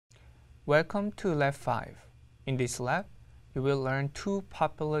Welcome to Lab 5. In this lab, you will learn two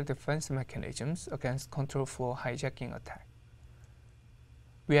popular defense mechanisms against control flow hijacking attack.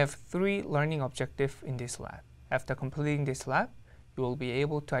 We have three learning objectives in this lab. After completing this lab, you will be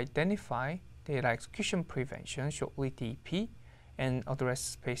able to identify data execution prevention, shortly DEP, and address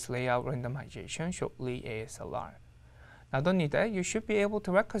space layout randomization, shortly ASLR. Not only that, you should be able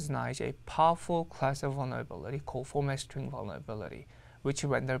to recognize a powerful class of vulnerability called format string vulnerability, which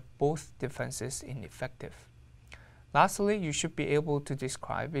render both defenses ineffective. Lastly, you should be able to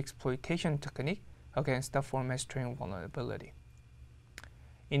describe exploitation technique against the format string vulnerability.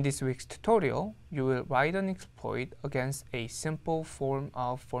 In this week's tutorial, you will write an exploit against a simple form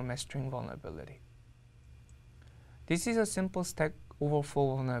of format string vulnerability. This is a simple stack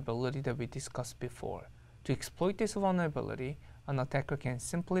overflow vulnerability that we discussed before. To exploit this vulnerability, an attacker can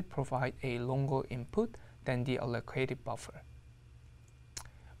simply provide a longer input than the allocated buffer.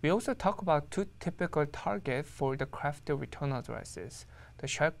 We also talk about two typical targets for the crafted return addresses: the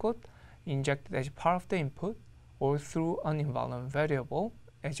shellcode injected as part of the input or through an environment variable,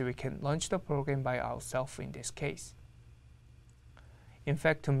 as we can launch the program by ourselves in this case. In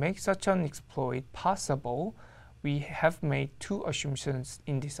fact, to make such an exploit possible, we have made two assumptions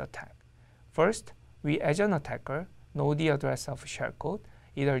in this attack. First, we as an attacker know the address of shellcode,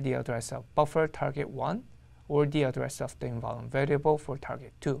 either the address of buffer target 1 or the address of the environment variable for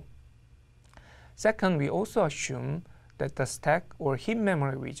target 2. Second, we also assume that the stack or heap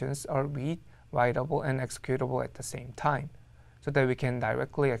memory regions are read, writable, and executable at the same time, so that we can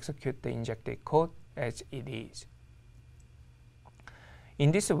directly execute the injected code as it is.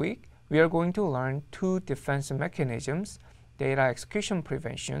 In this week, we are going to learn two defense mechanisms: data execution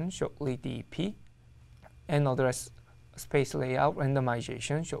prevention, shortly DEP, and address space layout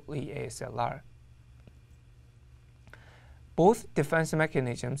randomization, shortly ASLR. Both defense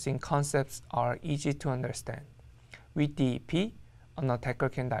mechanisms in concepts are easy to understand. With DEP, an attacker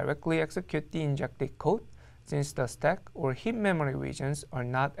can directly execute the injected code since the stack or heap memory regions are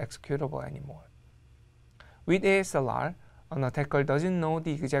not executable anymore. With ASLR, an attacker doesn't know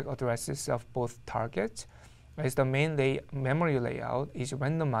the exact addresses of both targets, as the main memory layout is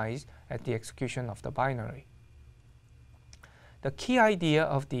randomized at the execution of the binary. The key idea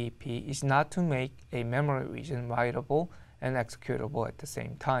of DEP is not to make a memory region writable and executable at the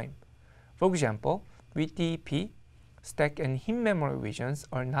same time. For example, with DEP, stack and heap memory regions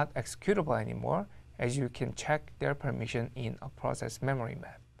are not executable anymore, as you can check their permission in a process memory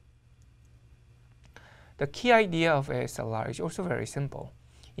map. The key idea of ASLR is also very simple.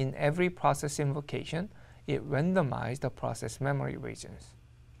 In every process invocation, it randomizes the process memory regions.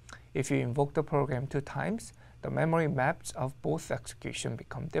 If you invoke the program 2 times, the memory maps of both executions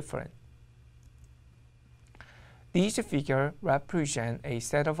become different. These figures represent a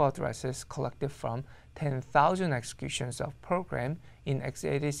set of addresses collected from 10,000 executions of program in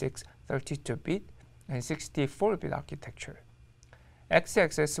x86 32-bit and 64-bit architecture.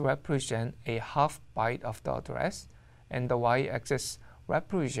 X-axis represents a half byte of the address, and the y-axis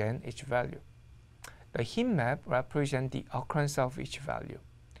represents each value. The heap map represents the occurrence of each value.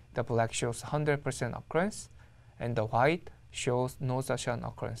 The black shows 100% occurrence, and the white shows no such an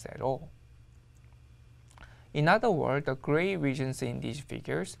occurrence at all. In other words, the gray regions in these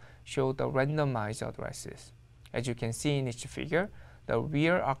figures show the randomized addresses. As you can see in each figure, the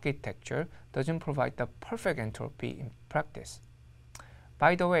real architecture doesn't provide the perfect entropy in practice.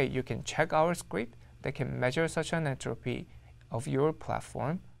 By the way, you can check our script that can measure such an entropy of your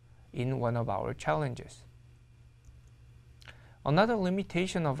platform in one of our challenges. Another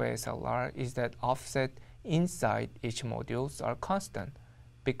limitation of ASLR is that offset inside each modules are constant,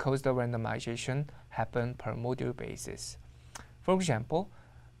 because the randomization happens per module basis. For example,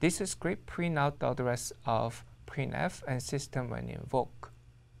 this script prints out the address of printf and system when invoked.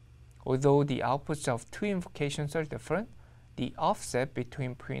 Although the outputs of two invocations are different, the offset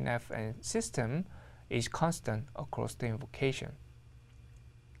between printf and system is constant across the invocation.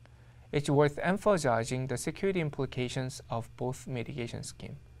 It's worth emphasizing the security implications of both mitigation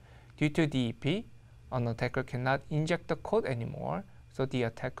schemes. Due to DEP, an attacker cannot inject the code anymore, so the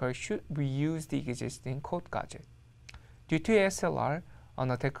attacker should reuse the existing code gadget. Due to ASLR,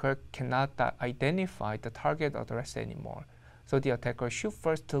 an attacker cannot identify the target address anymore, so the attacker should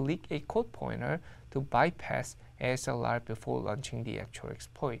first leak a code pointer to bypass ASLR before launching the actual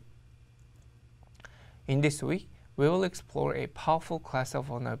exploit. In this week, we will explore a powerful class of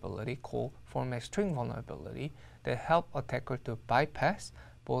vulnerability called format string vulnerability that help attacker to bypass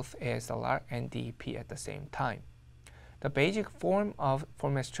both ASLR and DEP at the same time. The basic form of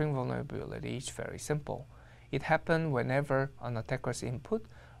format string vulnerability is very simple. It happens whenever an attacker's input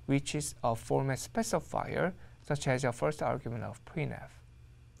which is a format specifier, such as a first argument of printf.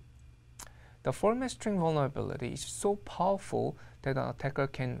 The format string vulnerability is so powerful that an attacker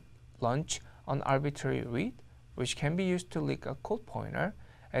can launch an arbitrary read, which can be used to leak a code pointer,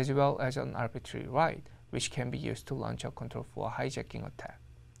 as well as an arbitrary write, which can be used to launch a control flow hijacking attack.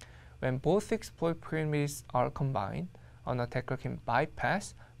 When both exploit parameters are combined, an attacker can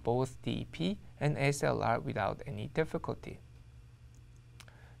bypass both DEP and ASLR without any difficulty.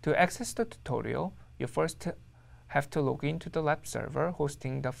 To access the tutorial, you first have to log into the lab server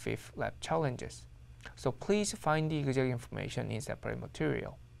hosting the 5th lab challenges. So please find the exact information in separate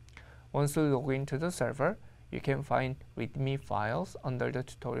material. Once you log into the server, you can find README files under the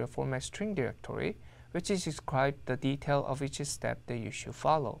tutorial format string directory, which describes the detail of each step that you should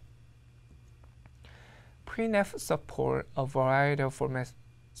follow. Printf support a variety of format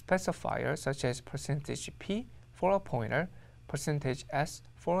specifiers such as %p for a pointer, %s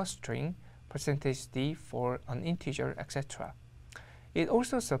for a string, %d for an integer, etc. It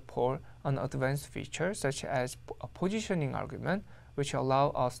also supports an advanced feature such as a positioning argument, which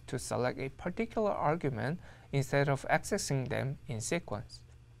allows us to select a particular argument instead of accessing them in sequence.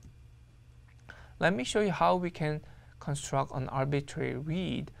 Let me show you how we can construct an arbitrary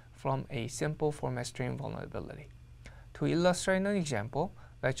read from a simple format string vulnerability. To illustrate an example,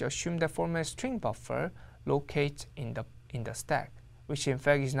 let's assume the format string buffer locates in the stack, which in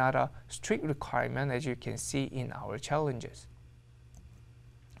fact is not a strict requirement, as you can see in our challenges.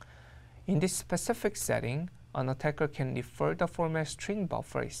 In this specific setting, an attacker can infer the format string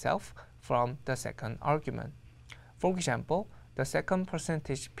buffer itself from the second argument. For example, the second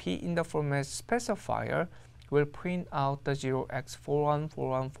 %p in the format specifier will print out the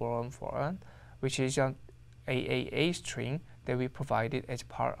 0x41414141, which is an AAA string that we provided as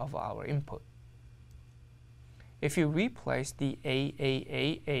part of our input. If you replace the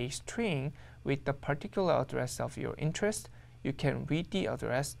AAA string with the particular address of your interest, you can read the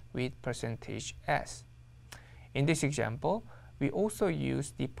address with %s. In this example, we also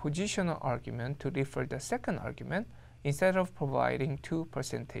use the positional argument to refer the second argument instead of providing two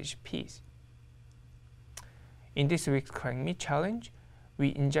 %p's. In this week's Crack Me challenge,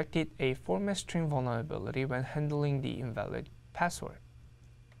 we injected a format string vulnerability when handling the invalid password.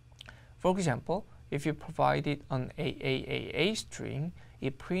 For example, if you provided an AAA string,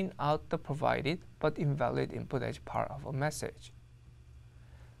 it prints out the provided but invalid input as part of a message.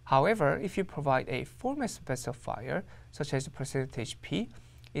 However, if you provide a format specifier, such as %p,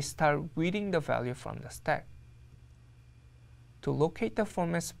 it starts reading the value from the stack. To locate the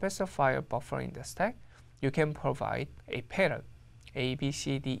format specifier buffer in the stack, you can provide a pattern, A, B,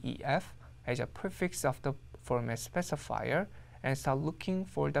 C, D, E, F, as a prefix of the format specifier and start looking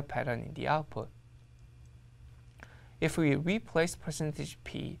for the pattern in the output. If we replace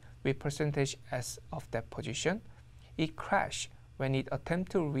 %p with %s of that position, it crashes when it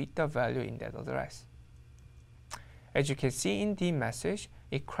attempts to read the value in that address. As you can see in the message,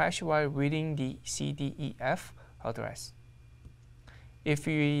 it crashed while reading the CDEF address. If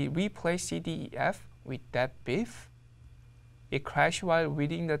we replace CDEF with DEP, it crashed while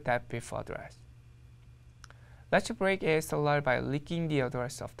reading the DEP address. Let's break ASLR by leaking the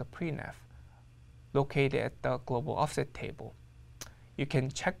address of the printf, located at the global offset table. You can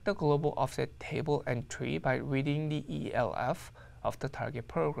check the global offset table entry by reading the ELF of the target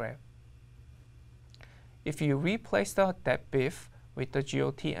program. If you replace the DEP with the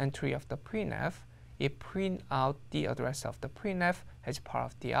GOT entry of the printf, it prints out the address of the printf as part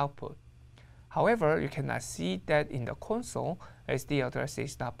of the output. However, you cannot see that in the console as the address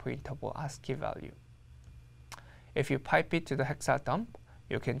is not printable ASCII value. If you pipe it to the hexadump,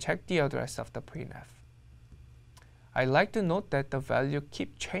 you can check the address of the printf. I'd like to note that the value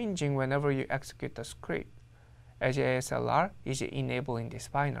keeps changing whenever you execute the script, as ASLR is enabling this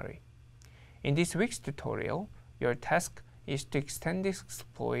binary. In this week's tutorial, your task is to extend this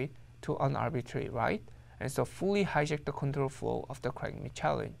exploit to an arbitrary write, and so fully hijack the control flow of the Crack Me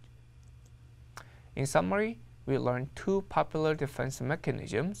challenge. In summary, we learned two popular defense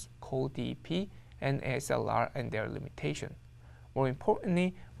mechanisms called DEP and ASLR and their limitation. More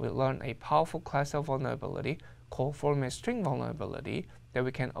importantly, we learned a powerful class of vulnerability called format string vulnerability that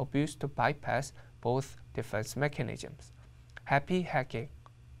we can abuse to bypass both defense mechanisms. Happy hacking!